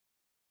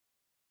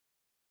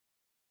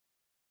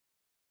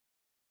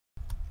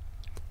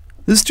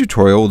This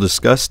tutorial will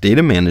discuss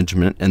data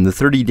management and the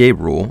 30-day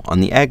rule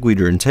on the Ag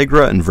Leader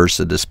Integra and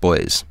Versa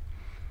displays.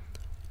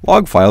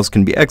 Log files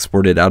can be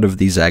exported out of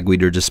these Ag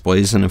Leader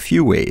displays in a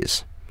few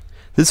ways.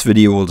 This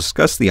video will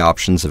discuss the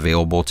options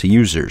available to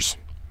users.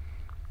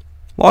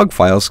 Log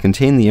files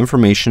contain the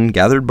information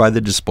gathered by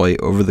the display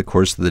over the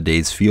course of the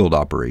day's field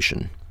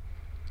operation.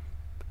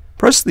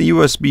 Press the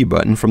USB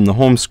button from the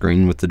home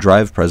screen with the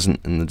drive present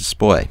in the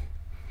display.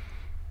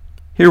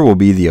 Here will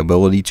be the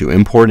ability to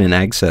import an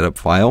Ag Setup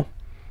file,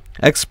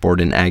 export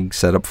an Ag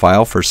Setup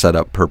file for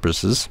setup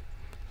purposes,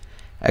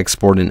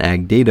 export an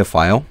Ag Data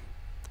file,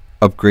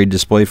 upgrade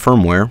display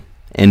firmware,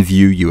 and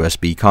view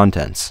USB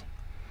contents.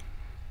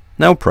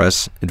 Now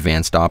press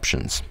Advanced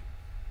Options.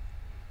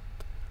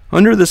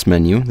 Under this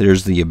menu,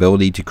 there's the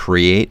ability to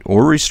create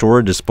or restore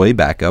a display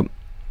backup,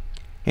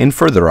 and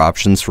further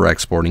options for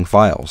exporting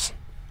files.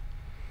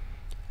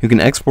 You can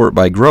export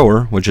by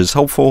grower, which is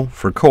helpful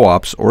for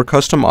co-ops or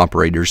custom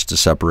operators to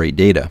separate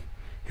data.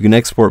 You can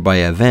export by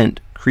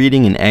event,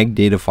 creating an Ag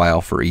Data file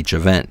for each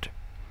event.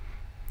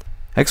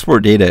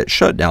 Export data at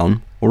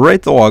shutdown will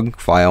write the log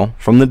file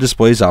from the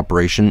display's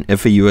operation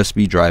if a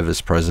USB drive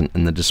is present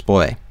in the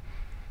display.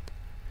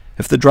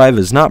 If the drive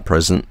is not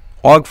present,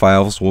 log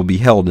files will be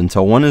held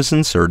until one is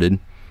inserted,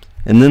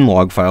 and then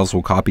log files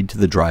will copy to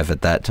the drive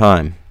at that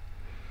time.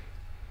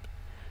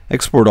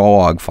 Export all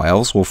log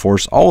files will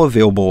force all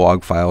available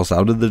log files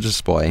out of the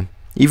display,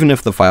 even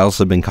if the files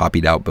have been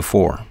copied out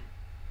before.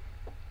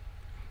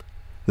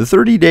 The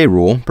 30-day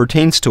rule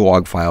pertains to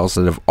log files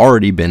that have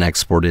already been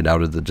exported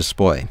out of the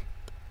display.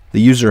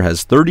 The user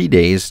has 30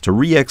 days to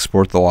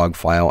re-export the log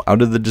file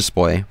out of the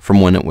display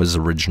from when it was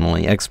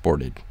originally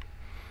exported.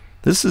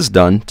 This is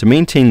done to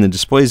maintain the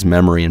display's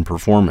memory and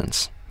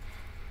performance.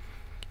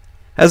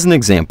 As an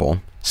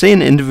example, say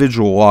an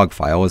individual log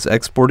file is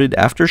exported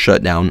after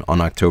shutdown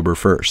on October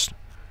 1st.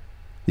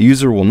 The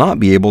user will not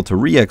be able to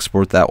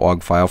re-export that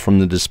log file from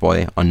the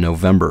display on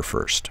November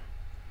 1st.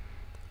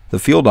 The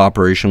field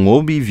operation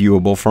will be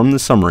viewable from the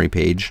summary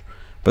page,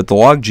 but the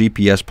log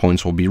GPS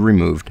points will be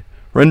removed,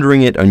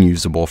 rendering it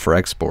unusable for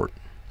export.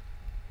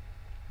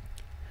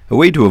 A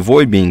way to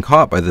avoid being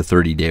caught by the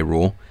 30-day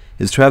rule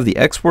is to have the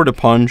Export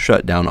Upon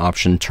Shutdown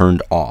option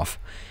turned off,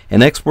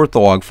 and export the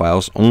log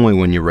files only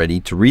when you're ready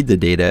to read the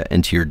data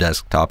into your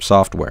desktop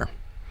software.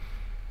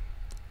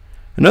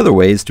 Another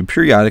way is to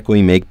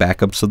periodically make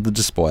backups of the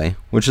display,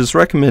 which is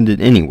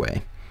recommended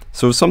anyway,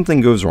 so if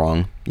something goes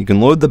wrong, you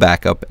can load the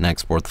backup and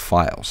export the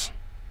files.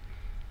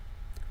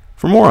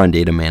 For more on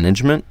data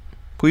management,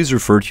 please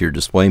refer to your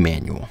display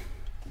manual.